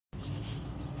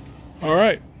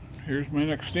Alright, here's my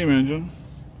next steam engine.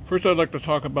 First I'd like to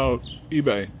talk about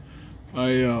eBay. I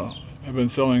have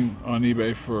been selling on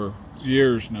eBay for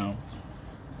years now.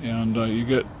 And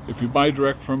if you buy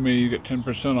direct from me, you get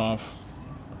 10% off.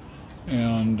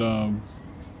 And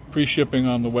free shipping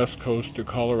on the West Coast to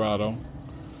Colorado.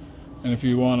 And if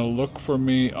you want to look for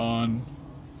me on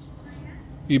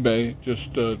eBay,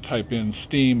 just type in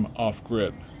steam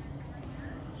off-grid.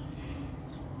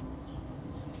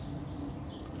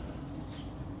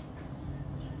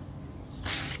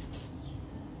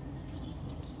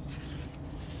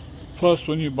 Plus,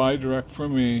 when you buy direct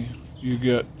from me, you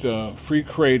get free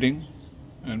crating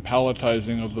and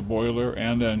palletizing of the boiler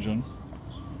and engine.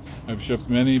 I've shipped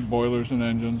many boilers and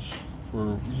engines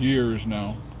for years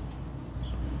now,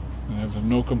 and I have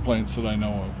no complaints that I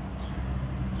know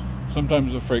of.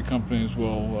 Sometimes the freight companies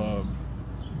will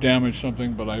damage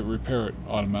something, but I repair it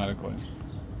automatically.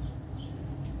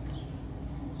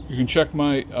 You can check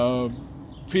my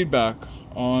feedback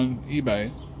on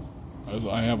eBay.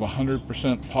 I have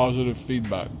 100% positive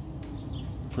feedback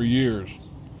for years.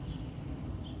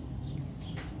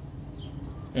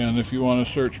 And if you want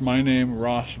to search my name,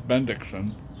 Ross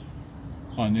Bendixen,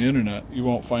 on the internet, you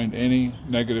won't find any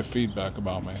negative feedback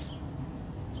about me.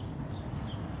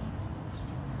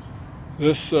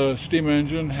 This steam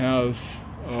engine has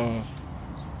a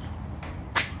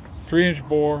 3-inch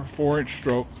bore, 4-inch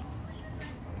stroke,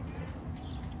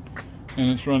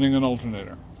 and it's running an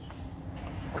alternator.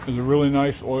 There's a really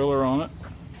nice oiler on it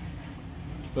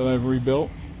that I've rebuilt,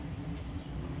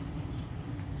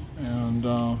 and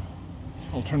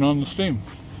I'll turn on the steam.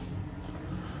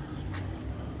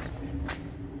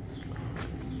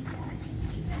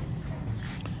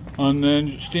 On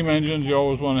the steam engines, you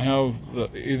always want to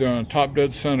have either on top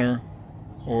dead center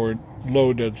or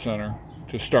low dead center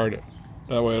to start it.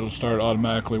 That way it'll start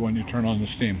automatically when you turn on the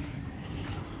steam.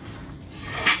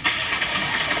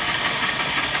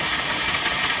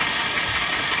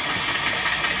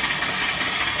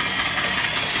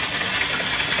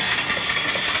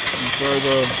 These are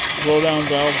the blow-down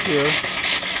valves here.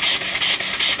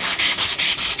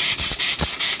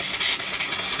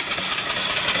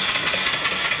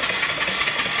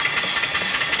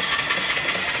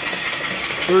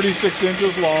 "36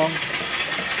 inches long,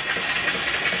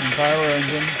 entire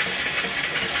engine,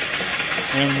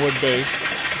 and wood base.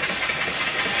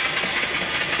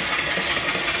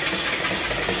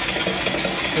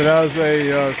 It has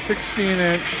a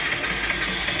 16-inch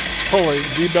pulley,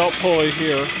 D-belt pulley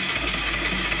here,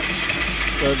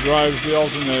 that drives the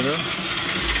alternator.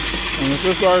 And with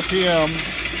this RPM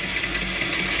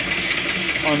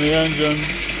on the engine,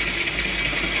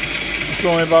 it's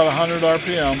only about 100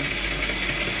 RPM.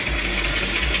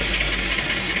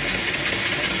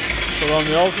 But on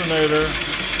the alternator,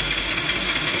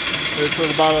 it's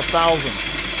at about 1,000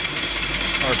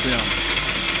 RPM.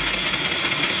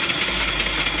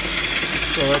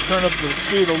 So if I turn up the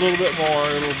speed a little bit more,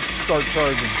 it'll start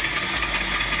charging.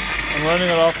 I'm running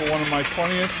it off of one of my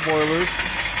 20-inch boilers.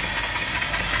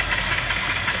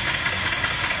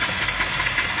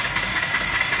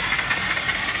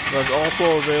 That's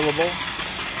also available.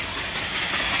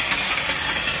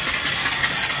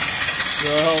 I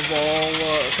have all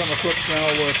some equipped now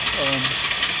with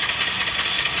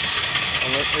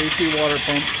AC water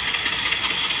pump.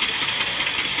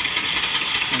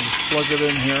 And just plug it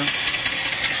in here.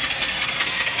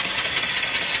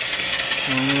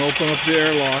 And I'm going to open up the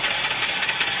airlock.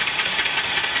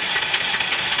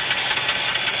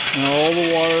 Now all the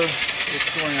water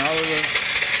that's going out of the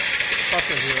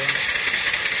bucket here,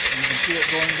 and you can see it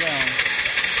going down,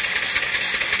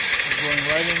 is going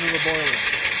right into the boiler.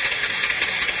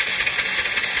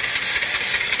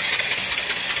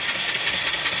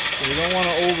 So you don't want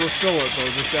to overfill it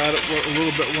though, just add it a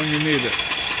little bit when you need it.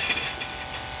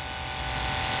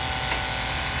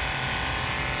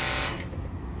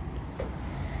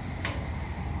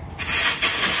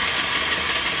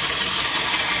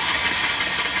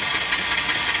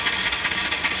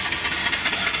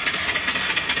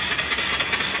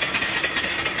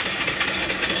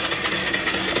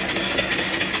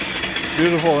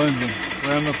 Beautiful engine.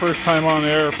 Ran the first time on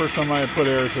air, first time I put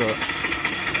air to it.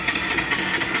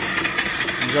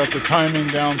 You got the timing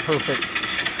down perfect.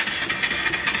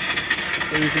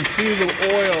 So you can see the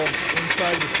oil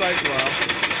inside the sight valve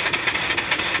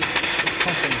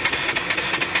pumping.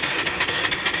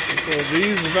 So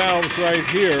these valves right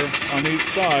here on each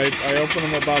side, I open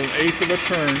them about 1/8 of a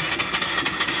turn.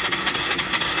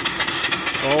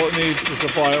 All it needs to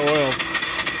supply oil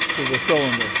to the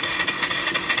cylinder.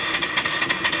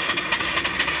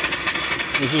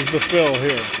 This is the fill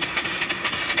here.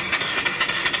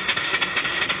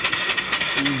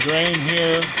 You drain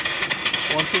here.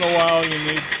 Once in a while you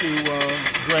need to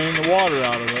drain the water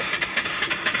out of it.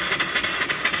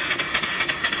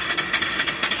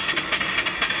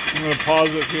 I'm going to pause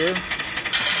it here.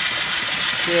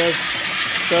 Okay,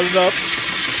 set it up.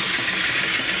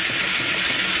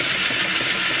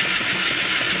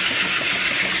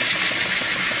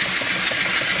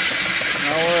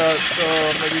 Now we're at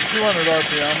maybe 200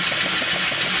 RPM.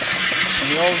 And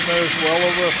the Alternator is well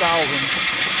over 1,000.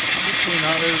 1,500,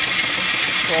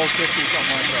 1,250,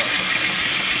 something like that.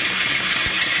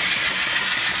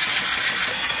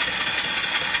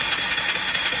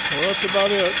 Well, that's about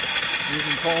it. You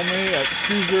can call me at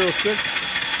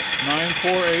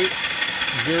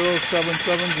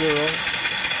 206-948-0770,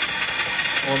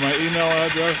 or my email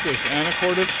address is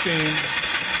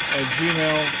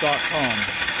anacortesteam@gmail.com.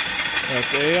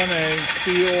 That's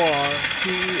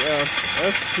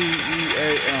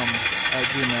ANACORTESTEAM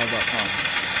 @gmail.com.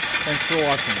 Thanks for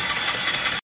watching.